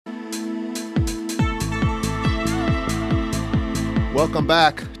Welcome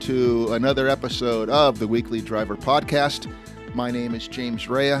back to another episode of the Weekly Driver Podcast. My name is James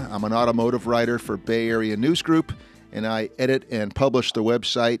Rea. I'm an automotive writer for Bay Area News Group, and I edit and publish the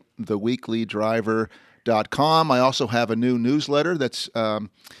website, theweeklydriver.com. I also have a new newsletter that's, I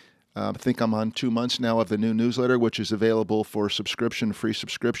think I'm on 2 months now of the new newsletter, which is available for subscription, free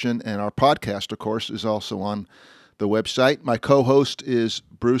subscription, and our podcast, of course, is also on the website. My co-host is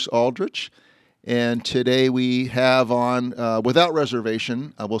Bruce Aldrich. And today we have on, without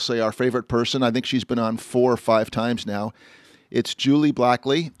reservation, I will say our favorite person. I think she's been on 4 or 5 times now. It's Julie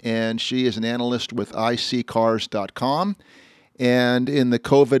Blackley, and she is an analyst with iSeeCars.com. And in the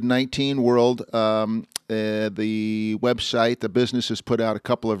COVID-19 world, the website, the business has put out a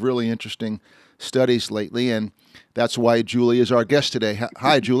couple of really interesting studies lately, and that's why Julie is our guest today.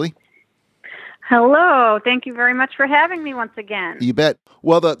 Hi, Julie. Hello. Thank you very much for having me once again. You bet.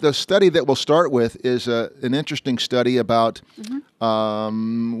 Well, the study that we'll start with is an interesting study about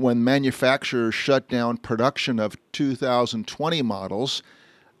when manufacturers shut down production of 2020 models.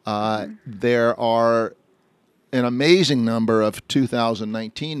 There are an amazing number of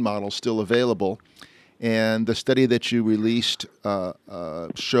 2019 models still available. And the study that you released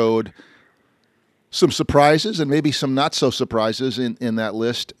showed some surprises and maybe some not so surprises in that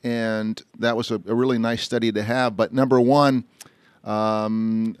list, and that was a really nice study to have. But number one,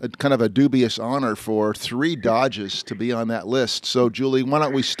 kind of a dubious honor for 3 Dodges to be on that list. So Julie, why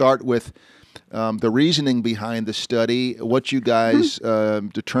don't we start with the reasoning behind the study, what you guys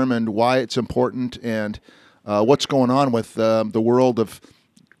determined, why it's important, and what's going on with the world of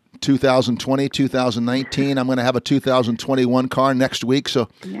 2020, 2019. I'm going to have a 2021 car next week. So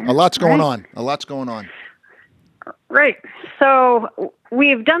a lot's going on. A lot's going on. Right. So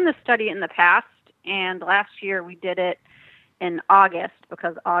we've done this study in the past, and last year we did it in August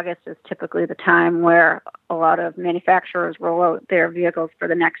because August is typically the time where a lot of manufacturers roll out their vehicles for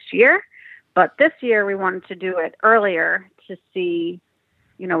the next year. But this year we wanted to do it earlier to see,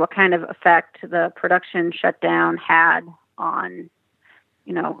 what kind of effect the production shutdown had on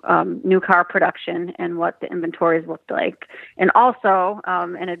new car production and what the inventories looked like. And also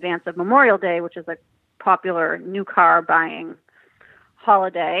in advance of Memorial Day, which is a popular new car buying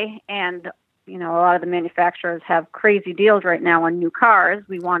holiday. And, a lot of the manufacturers have crazy deals right now on new cars.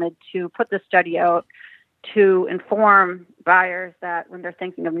 We wanted to put this study out to inform buyers that when they're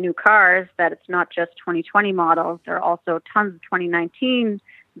thinking of new cars, that it's not just 2020 models. There are also tons of 2019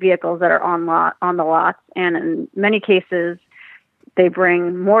 vehicles that are on the lots. And in many cases, they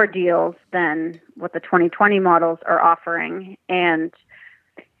bring more deals than what the 2020 models are offering. And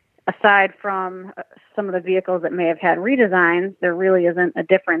aside from some of the vehicles that may have had redesigns, there really isn't a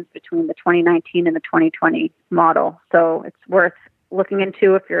difference between the 2019 and the 2020 model. So it's worth looking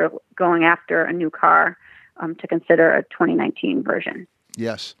into if you're going after a new car to consider a 2019 version.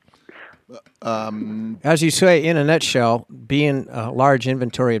 Yes. As you say, in a nutshell, being a large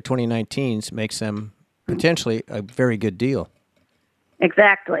inventory of 2019s makes them potentially a very good deal.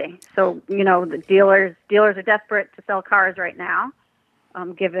 Exactly. So, the dealers are desperate to sell cars right now,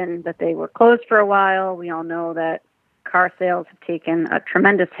 given that they were closed for a while. We all know that car sales have taken a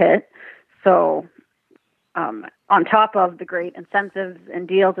tremendous hit. So, on top of the great incentives and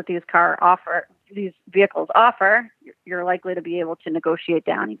deals that these vehicles offer, you're likely to be able to negotiate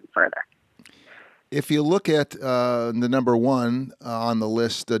down even further. If you look at the number one on the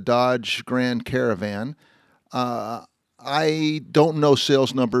list, the Dodge Grand Caravan, I don't know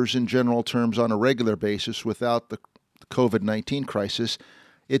sales numbers in general terms on a regular basis without the COVID-19 crisis.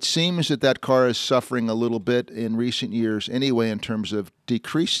 It seems that car is suffering a little bit in recent years anyway in terms of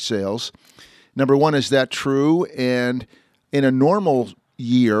decreased sales. Number one, is that true? And in a normal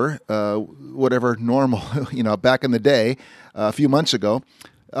year, whatever normal, back in the day, a few months ago,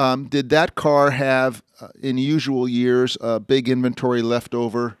 did that car have, in usual years, a big inventory left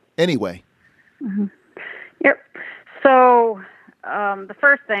over anyway? Mm-hmm. Yep. So the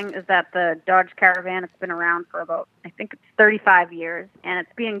first thing is that the Dodge Caravan has been around for about, I think it's 35 years, and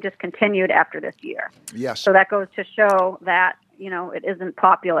it's being discontinued after this year. Yes. So that goes to show that, it isn't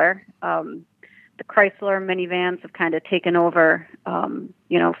popular. The Chrysler minivans have kind of taken over,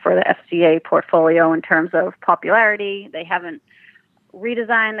 for the FCA portfolio in terms of popularity. They haven't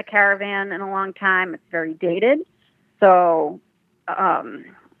redesigned the Caravan in a long time. It's very dated. So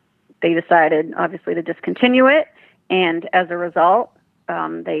they decided, obviously, to discontinue it. And as a result,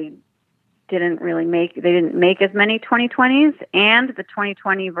 they didn't make as many 2020s, and the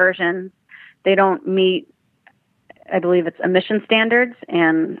 2020 versions, they don't meet, I believe it's emission standards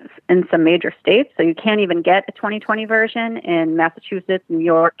and in some major states. So you can't even get a 2020 version in Massachusetts, New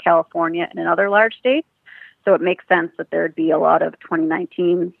York, California, and in other large states. So it makes sense that there'd be a lot of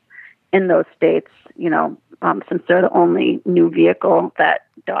 2019s in those states, since they're the only new vehicle that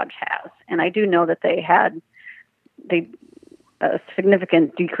Dodge has. And I do know that they had a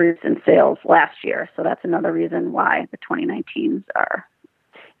significant decrease in sales last year. So that's another reason why the 2019s are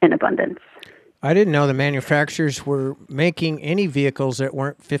in abundance. I didn't know the manufacturers were making any vehicles that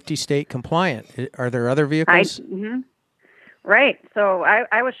weren't 50-state compliant. Are there other vehicles? Right. So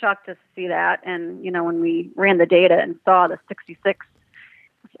I was shocked to see that. And, when we ran the data and saw the 66,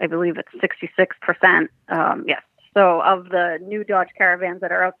 I believe it's 66%. Yes. So of the new Dodge Caravans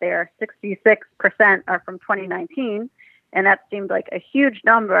that are out there, 66% are from 2019. And that seemed like a huge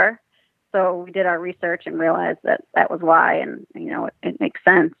number. So we did our research and realized that that was why. And, it makes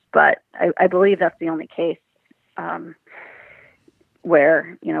sense. But I believe that's the only case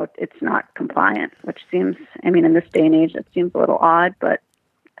where, it's not compliant, which seems, in this day and age, it seems a little odd, but.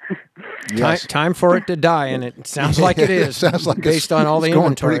 Yes. Time for it to die, and it sounds like it is. Sounds like based on all the going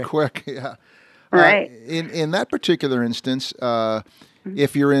inventory. Pretty quick, yeah. Right. In that particular instance,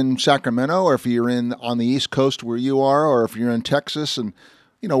 if you're in Sacramento, or if you're on the East Coast where you are, or if you're in Texas, and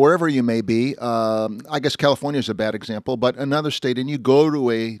wherever you may be, I guess California is a bad example, but another state, and you go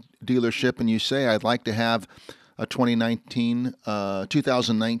to a dealership and you say, "I'd like to have a 2019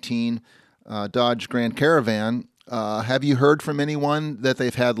 Dodge Grand Caravan." Have you heard from anyone that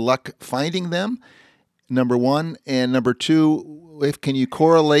they've had luck finding them? Number one. And number two, can you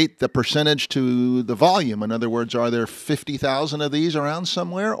correlate the percentage to the volume? In other words, are there 50,000 of these around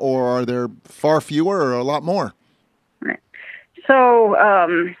somewhere, or are there far fewer or a lot more? Right. So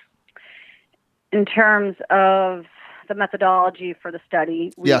in terms of the methodology for the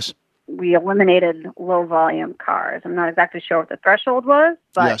study, we eliminated low volume cars. I'm not exactly sure what the threshold was,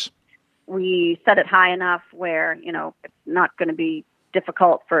 but yes. We set it high enough where, it's not going to be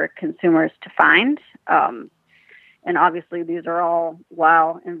difficult for consumers to find. And obviously these are all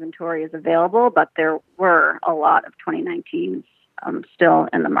while inventory is available, but there were a lot of 2019s still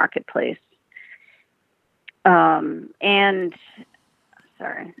in the marketplace. And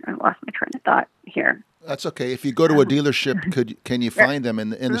sorry, I lost my train of thought here. That's okay. If you go to a dealership, can you find them in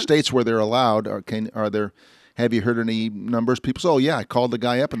the states where they're allowed? Or have you heard any numbers? People say, "Oh yeah, I called the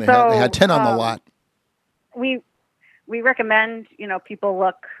guy up and they had 10 on the lot." We recommend people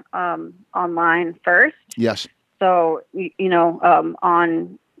look online first. Yes. So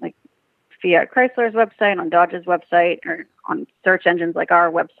on like Fiat Chrysler's website, on Dodge's website, or on search engines like our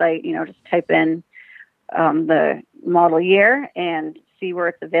website, just type in the model year and see where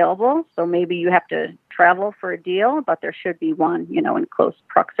it's available. So maybe you have to travel for a deal, but there should be one, in close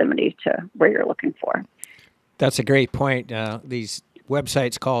proximity to where you're looking for. That's a great point. These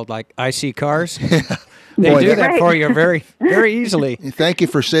websites called like iSeeCars, Boy, do that for you very, very easily. Thank you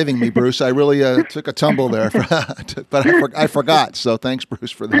for saving me, Bruce. I really took a tumble there, but I forgot. So thanks,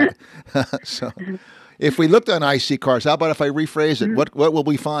 Bruce, for that. So if we looked on iSeeCars, how about if I rephrase it? What will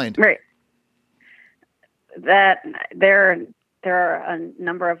we find? Right. That there are a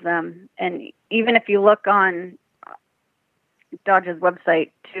number of them, and even if you look on Dodge's website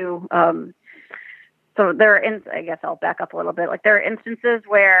too. So I guess I'll back up a little bit. Like there are instances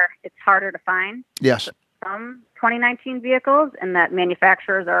where it's harder to find. Yes. Some 2019 vehicles, and that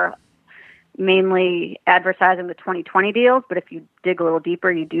manufacturers are mainly advertising the 2020 deals. But if you dig a little deeper,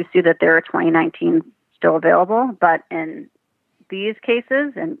 you do see that there are 2019 still available. But in these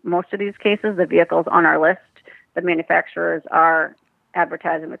cases, and most of these cases, the vehicles on our list, the manufacturers are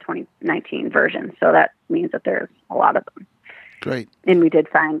advertising the 2019 version. So that means that there's a lot of them. Great. And we did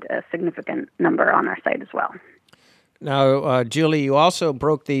find a significant number on our site as well. Now, Julie, you also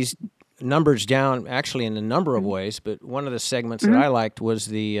broke these numbers down actually in a number of ways, but one of the segments that I liked was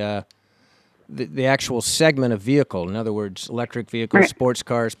the actual segment of vehicle. In other words, electric vehicles, sports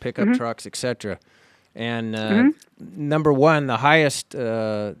cars, pickup trucks, etc. And number one, the highest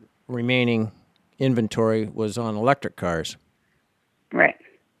remaining inventory was on electric cars. Right.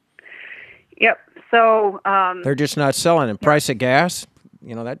 Yep. So they're just not selling. And price of gas,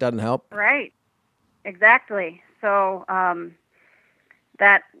 that doesn't help. Right. Exactly. So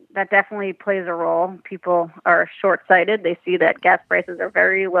that definitely plays a role. People are short-sighted. They see that gas prices are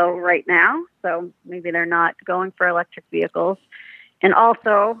very low right now, so maybe they're not going for electric vehicles. And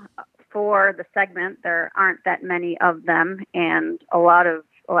also, for the segment, there aren't that many of them, and a lot of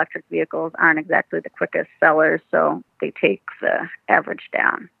electric vehicles aren't exactly the quickest sellers, so they take the average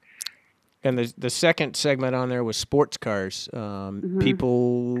down. And the second segment on there was sports cars.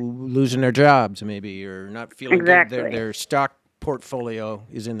 People losing their jobs, maybe, or not feeling good. Their stock portfolio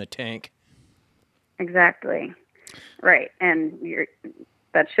is in the tank. Exactly. Right. And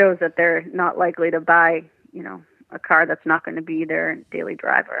that shows that they're not likely to buy a car that's not going to be their daily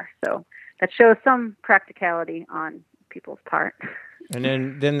driver. So that shows some practicality on people's part. And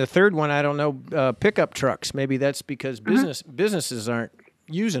then the third one, I don't know, pickup trucks. Maybe that's because businesses aren't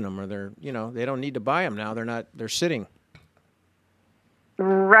using them, or they don't need to buy them now. They're sitting.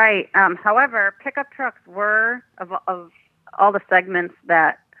 Right. However, pickup trucks were of all the segments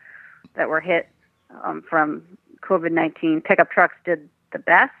that were hit from COVID-19. Pickup trucks did the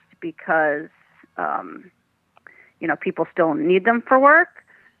best because people still need them for work.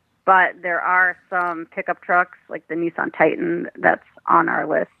 But there are some pickup trucks, like the Nissan Titan, that's on our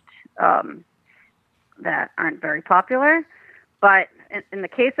list that aren't very popular. But in the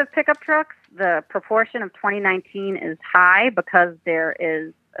case of pickup trucks, the proportion of 2019 is high because there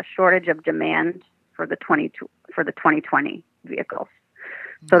is a shortage of demand for the 2020 vehicles.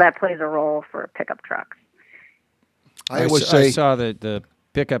 So that plays a role for pickup trucks. I saw the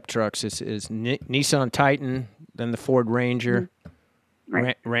pickup trucks is Nissan Titan, then the Ford Ranger.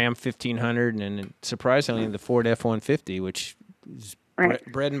 Right. Ram 1500, and surprisingly the Ford F-150, which is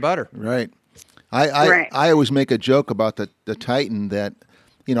bread and butter. Right. I always make a joke about the Titan that,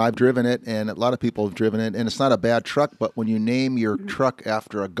 I've driven it, and a lot of people have driven it, and it's not a bad truck, but when you name your truck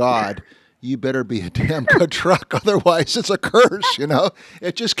after a god, you better be a damn good truck. Otherwise, it's a curse,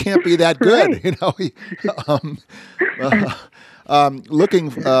 It just can't be that good, Looking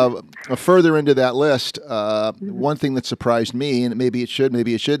further into that list, one thing that surprised me, and maybe it should,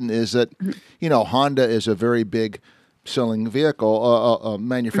 maybe it shouldn't, is that, Honda is a very big selling vehicle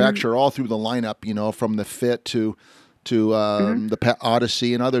manufacturer all through the lineup, from the Fit to the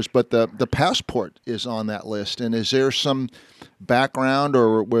Odyssey and others. But the Passport is on that list. And is there some background,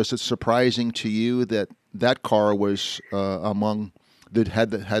 or was it surprising to you that car was among that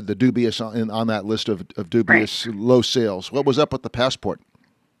had the dubious on that list of dubious low sales? What was up with the Passport?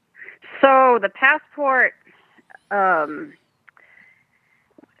 So the Passport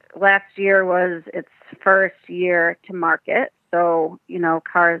last year was its first year to market. So,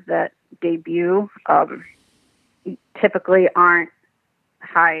 cars that debut typically aren't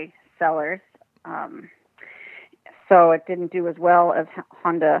high sellers. So it didn't do as well as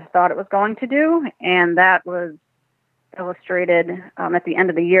Honda thought it was going to do. And that was illustrated at the end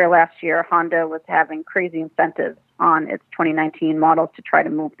of the year last year. Honda was having crazy incentives on its 2019 models to try to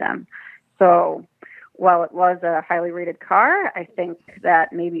move them. So while it was a highly rated car, I think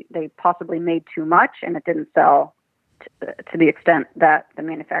that maybe they possibly made too much and it didn't sell to the extent that the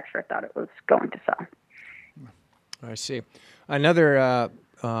manufacturer thought it was going to sell. I see. Another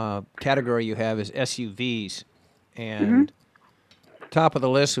category you have is SUVs, and top of the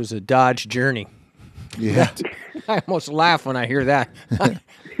list was a Dodge Journey. Yeah. I almost laugh when I hear that.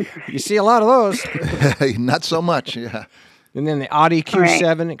 You see a lot of those. Not so much, yeah. And then the Audi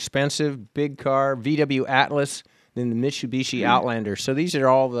Q7, expensive, big car, VW Atlas, then the Mitsubishi Outlander. So these are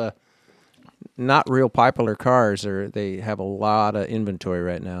all the not real popular cars, or they have a lot of inventory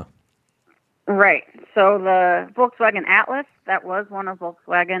right now. Right. So the Volkswagen Atlas, that was one of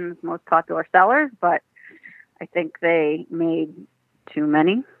Volkswagen's most popular sellers, but I think they made too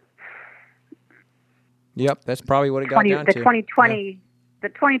many. Yep, that's probably what it got down to. The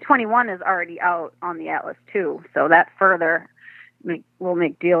 2021 is already out on the Atlas too, so that further will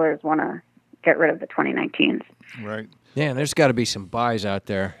make dealers want to get rid of the 2019s. Right. Yeah, and there's got to be some buys out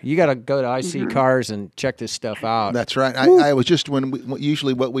there. You got to go to IC Cars and check this stuff out. That's right. I was just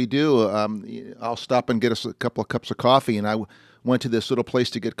usually what we do. I'll stop and get us a couple of cups of coffee, and I went to this little place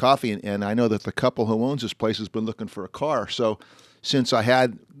to get coffee, and I know that the couple who owns this place has been looking for a car. So since I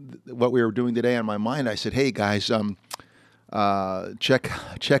had what we were doing today on my mind, I said, "Hey guys,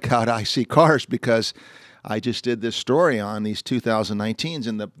 check out IC Cars," because I just did this story on these 2019s,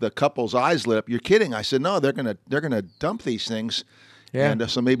 and the couple's eyes lit up. You're kidding? I said, no, they're gonna dump these things. Yeah. And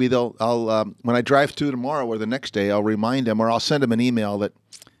so maybe I'll when I drive through tomorrow or the next day, I'll remind them, or I'll send them an email that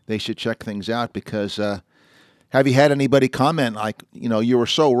they should check things out. Because have you had anybody comment like, you were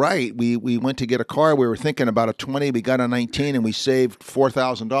so right? We went to get a car. We were thinking about a 20. We got a 19, and we saved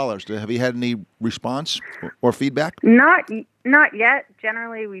 $4,000. Have you had any response or feedback? Not yet.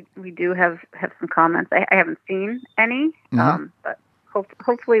 Generally, we do have some comments. I haven't seen any, but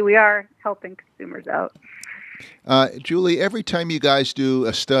hopefully we are helping consumers out. Julie, every time you guys do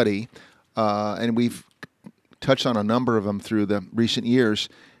a study, and we've touched on a number of them through the recent years,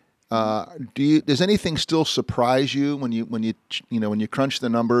 does anything still surprise you when you crunch the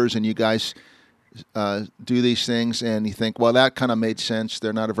numbers and you guys do these things and you think, well, that kind of made sense,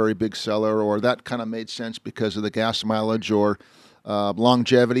 they're not a very big seller, or that kind of made sense because of the gas mileage or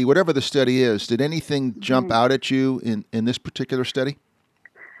longevity, whatever the study is? Did anything jump out at you in this particular study?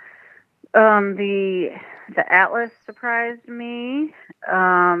 The the Atlas surprised me.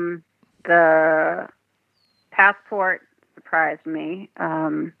 The Passport surprised me.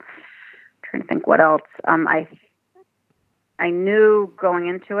 Trying to think what else. I knew going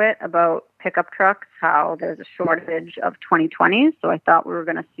into it about pickup trucks how there's a shortage of 2020s, so I thought we were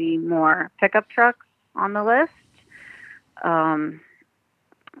going to see more pickup trucks on the list.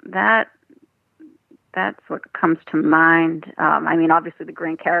 That's what comes to mind. I mean, obviously the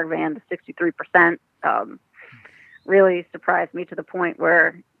Grand Caravan, the 63%, really surprised me to the point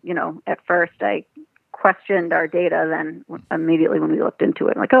where, at first I questioned our data, then immediately when we looked into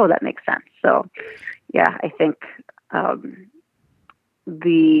it, like, oh, that makes sense. So, yeah, I think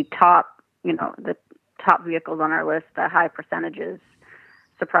the top vehicles on our list, the high percentages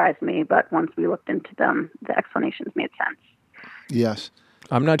surprised me, but once we looked into them, the explanations made sense. Yes.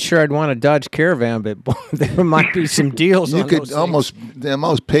 I'm not sure I'd want a Dodge Caravan, but there might be some deals. You on could those almost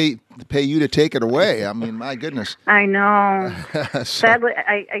pay you to take it away. I mean, my goodness. I know. So- Sadly,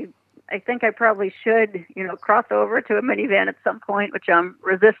 I think I probably should, cross over to a minivan at some point, which I'm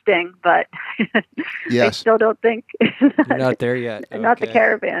resisting, but Yes. I still don't think You're not there yet. not the Okay.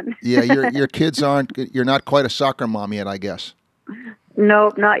 Caravan. Yeah, your kids you're not quite a soccer mom yet, I guess.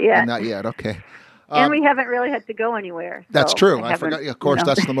 Nope, not yet. Not yet, okay. And we haven't really had to go anywhere. That's so true. I forgot. Of course,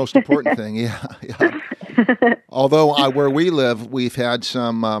 that's the most important thing. Yeah. Although where we live, we've had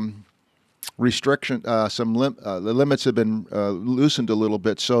some restriction. The limits have been loosened a little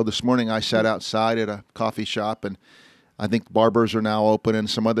bit. So this morning I sat outside at a coffee shop, and I think barbers are now open and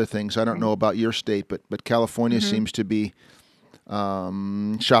some other things. I don't know about your state, but California seems to be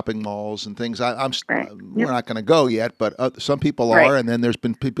shopping malls and things. We're not going to go yet, but some people are. And then there's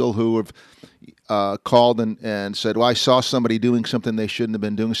been people who have called and said, well, I saw somebody doing something they shouldn't have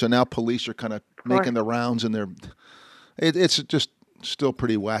been doing. So now police are kind of making the rounds, and it's just still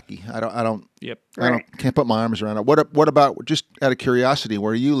pretty wacky. I don't can't put my arms around it. What about, just out of curiosity,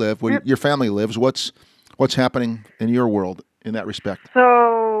 where you live, where your family lives, what's happening in your world in that respect?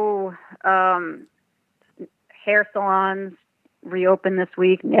 So, hair salons reopen this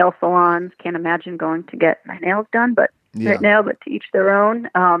week, nail salons. Can't imagine going to get my nails done, but right now, but to each their own.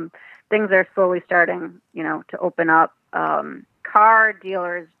 Things are slowly starting, to open up. Car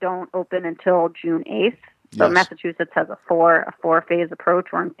dealers don't open until June 8th. So Massachusetts has a four-phase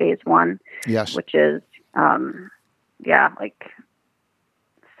approach. We're in phase 1, which is, like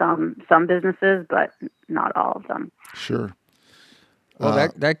some businesses, but not all of them. Sure. Well,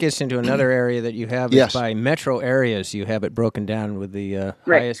 that gets into another area that you have. Is by metro areas. You have it broken down with the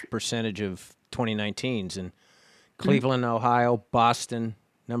highest percentage of 2019s. And Cleveland, Ohio, Boston,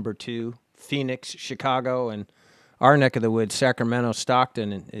 number 2, Phoenix, Chicago, and our neck of the woods, Sacramento,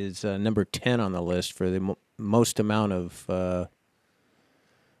 Stockton, is number 10 on the list for the most amount of, well,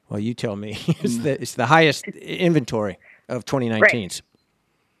 you tell me. It's the highest inventory of 2019s. Right.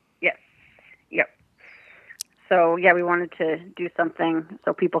 Yes. Yep. So, we wanted to do something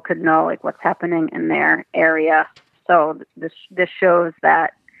so people could know, like, what's happening in their area. So this shows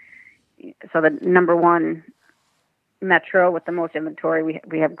that, so the number 1 metro with the most inventory,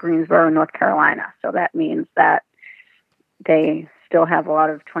 we have Greensboro, North Carolina. So that means that they still have a lot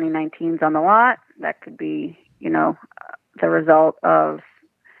of 2019s on the lot. That could be, the result of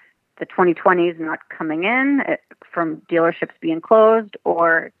the 2020s not coming in from dealerships being closed,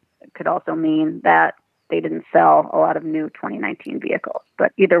 or it could also mean that they didn't sell a lot of new 2019 vehicles.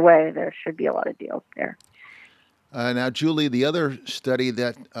 But either way, there should be a lot of deals there. Now, Julie, the other study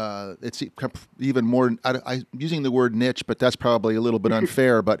that it's even more, I'm using the word niche, but that's probably a little bit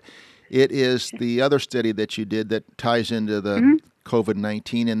unfair, but it is the other study that you did that ties into the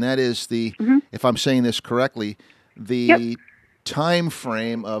COVID-19, and that is if I'm saying this correctly, the time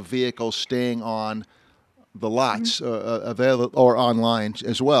frame of vehicles staying on the lots available or online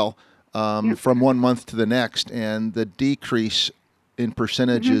as well from 1 month to the next, and the decrease in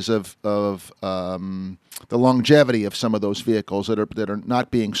percentages of the longevity of some of those vehicles that are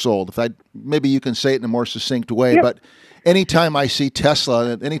not being sold. Maybe you can say it in a more succinct way, but anytime I see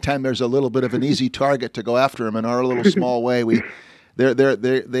Tesla, anytime there's a little bit of an easy target to go after them in our little small way,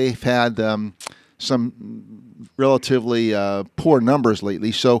 they've had some relatively poor numbers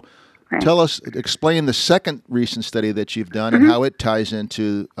lately. So explain the second recent study that you've done and how it ties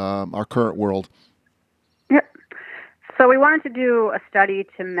into our current world. So we wanted to do a study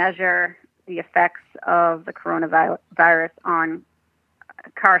to measure the effects of the coronavirus on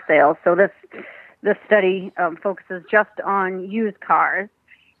car sales. So this study focuses just on used cars.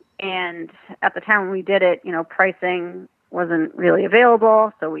 And at the time when we did it, pricing wasn't really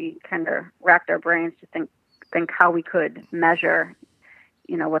available. So we kind of racked our brains to think how we could measure,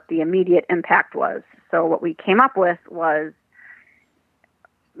 what the immediate impact was. So what we came up with was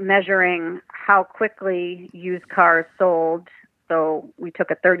measuring how quickly used cars sold. So we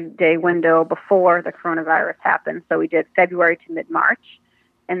took a 30-day window before the coronavirus happened. So we did February to mid-March.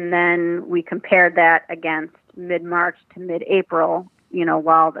 And then we compared that against mid-March to mid-April,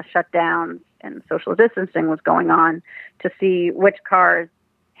 while the shutdowns and social distancing was going on, to see which cars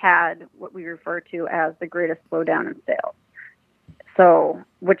had what we refer to as the greatest slowdown in sales. So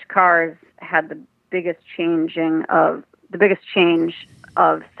which cars had the biggest change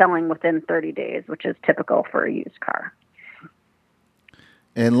of selling within 30 days, which is typical for a used car.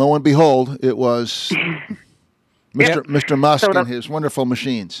 And lo and behold, it was Mr. Musk and his wonderful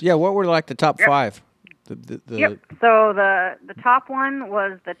machines. Yeah, what were like the top five? Yep. So the top one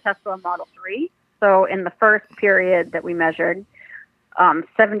was the Tesla Model 3. So in the first period that we measured,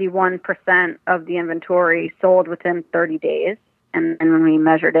 71% of the inventory sold within 30 days. And when we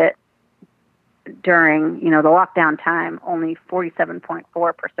measured it during, the lockdown time, only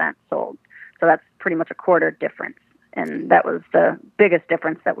 47.4% sold. So that's pretty much a quarter difference. And that was the biggest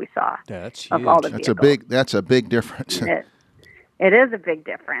difference that we saw. That's huge. Of all the vehicles. That's a big difference. It is a big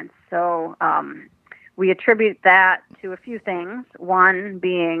difference. So we attribute that to a few things. One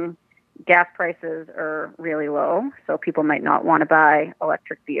being gas prices are really low, so people might not want to buy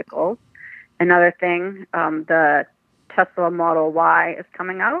electric vehicles. Another thing, the Tesla Model Y is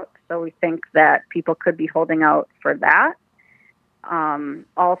coming out, so we think that people could be holding out for that.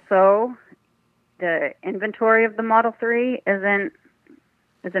 Also, the inventory of the Model 3 isn't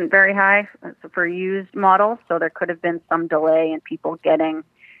very high for used models, so there could have been some delay in people getting,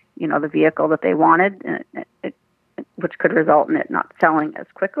 the vehicle that they wanted, which could result in it not selling as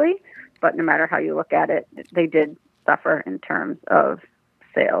quickly. But no matter how you look at it, they did suffer in terms of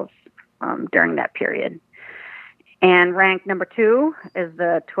sales during that period. And ranked number 2 is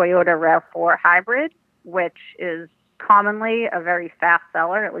the Toyota RAV4 Hybrid, which is commonly a very fast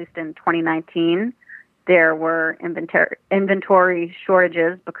seller, at least in 2019. There were inventory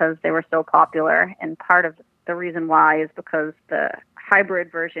shortages because they were so popular, and part of the reason why is because the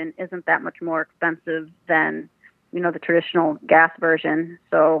hybrid version isn't that much more expensive than, the traditional gas version.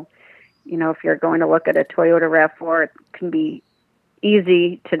 So, if you're going to look at a Toyota RAV4, it can be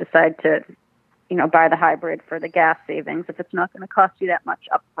easy to decide to, buy the hybrid for the gas savings if it's not going to cost you that much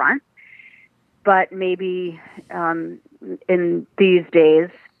up front. But maybe in these days,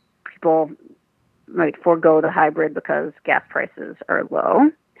 people might forego the hybrid because gas prices are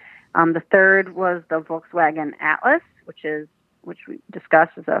low. The third was the Volkswagen Atlas, which we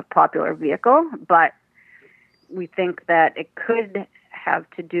discussed as a popular vehicle, but we think that it could have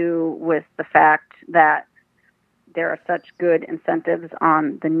to do with the fact that there are such good incentives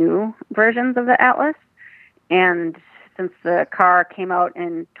on the new versions of the Atlas. And since the car came out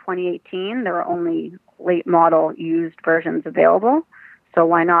in 2018, there were only late model used versions available. So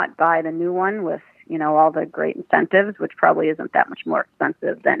why not buy the new one with, all the great incentives, which probably isn't that much more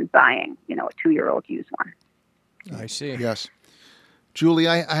expensive than buying, a 2-year-old used one. I see. Yes. Julie,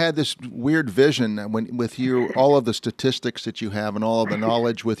 I had this weird vision with you, all of the statistics that you have and all of the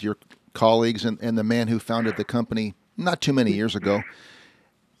knowledge with your colleagues and the man who founded the company not too many years ago.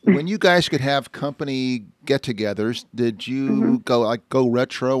 When you guys could have company get-togethers, did you go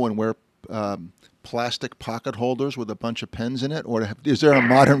retro and wear plastic pocket holders with a bunch of pens in it? Or is there a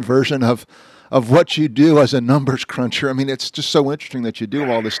modern version of what you do as a numbers cruncher? I mean, it's just so interesting that you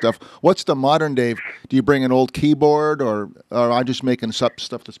do all this stuff. What's the modern day? Do you bring an old keyboard, or I'm just making stuff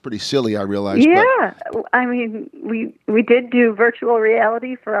that's pretty silly, I realize. Yeah. But I mean, we did do virtual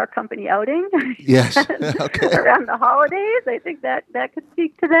reality for our company outing. Yes. Okay. Around the holidays. I think that could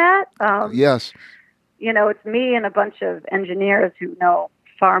speak to that. Yes. It's me and a bunch of engineers who know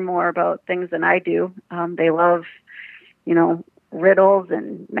far more about things than I do. They love, riddles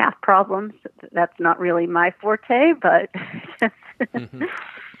and math problems. That's not really my forte, but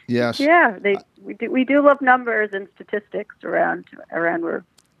yes. Yeah, we do love numbers and statistics around where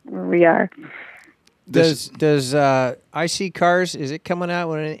we are. Does IC Cars, is it coming out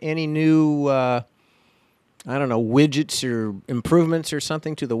with any new widgets or improvements or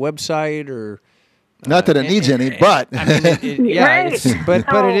something to the website, or not that it needs any, but I mean, yeah, right.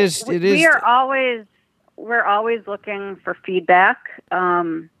 but it is. We're always looking for feedback.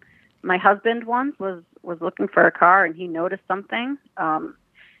 My husband once was looking for a car, and he noticed something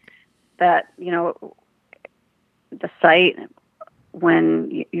that the site,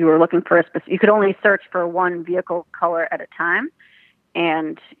 when you were looking for you could only search for one vehicle color at a time,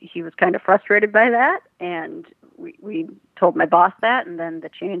 and he was kind of frustrated by that. And we told my boss that, and then the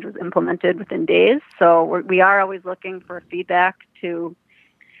change was implemented within days. So we are always looking for feedback to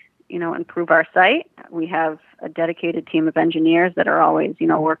improve our site. We have a dedicated team of engineers that are always,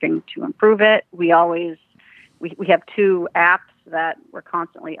 working to improve it. We have 2 apps that we're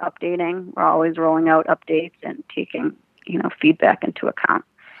constantly updating. We're always rolling out updates and taking, feedback into account.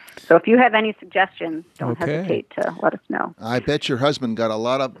 So if you have any suggestions, don't hesitate to let us know. I bet your husband got a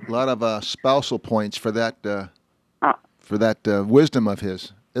lot of spousal points for that wisdom of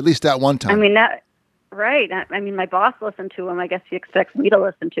his. At least that one time. I mean right. I mean, my boss listened to him. I guess he expects me to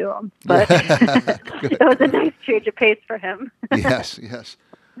listen to him. But it was a nice change of pace for him. Yes.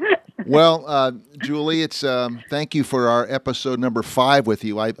 Well, Julie, it's thank you for our episode number 5 with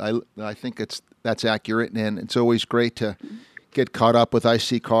you. I think that's accurate, and it's always great to get caught up with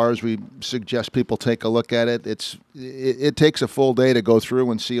IC Cars. We suggest people take a look at it. It takes a full day to go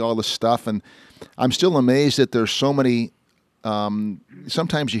through and see all the stuff, and I'm still amazed that there's so many.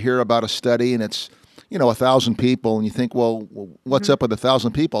 Sometimes you hear about a study and it's 1,000 people, and you think, well, what's up with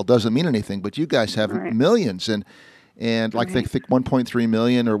 1,000 people? It doesn't mean anything, but you guys have millions and like they think 1.3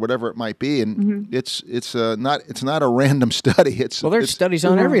 million or whatever it might be, and it's not a random study. There's studies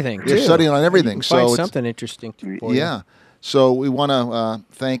on everything. They're studying on everything, you can find something interesting for you. Yeah. So we want to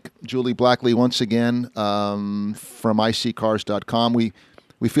thank Julie Blackley once again from iccars.com.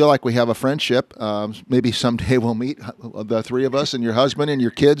 We feel like we have a friendship. Maybe someday we'll meet, the 3 of us and your husband and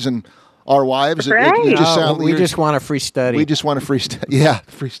your kids and our wives. Right. We just want a free study. We just want a free study. Yeah,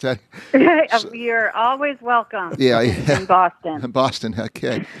 free study. You're always welcome. Yeah. In Boston. In Boston,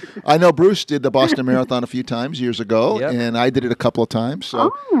 okay. I know Bruce did the Boston Marathon a few times years ago, and I did it a couple of times.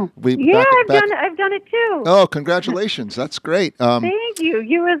 So I've done it too. Oh, congratulations! That's great. Thank you.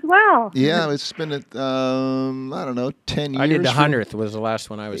 You as well. Yeah, it's been 10 years. I did the 100th was the last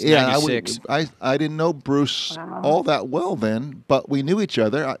one. I was 96. I didn't know Bruce all that well then, but we knew each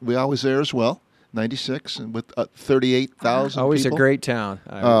other. I was there as well, 96, and with 38,000 Always people. a great town.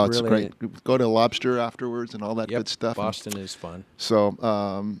 It's great. Go to Lobster afterwards and all that good stuff. Boston is fun. So,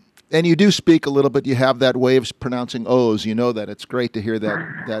 and you do speak a little bit. You have that way of pronouncing O's. You know that. It's great to hear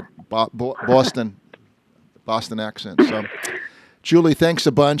that Boston accent. So, Julie, thanks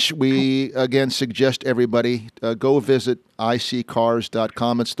a bunch. We, again, suggest everybody go visit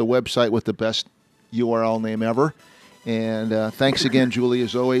iccars.com. It's the website with the best URL name ever. And thanks again, Julie,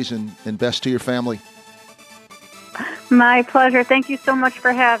 as always, and best to your family. My pleasure. Thank you so much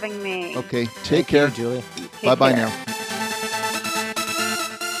for having me. Okay, take care. Julie. Bye-bye now.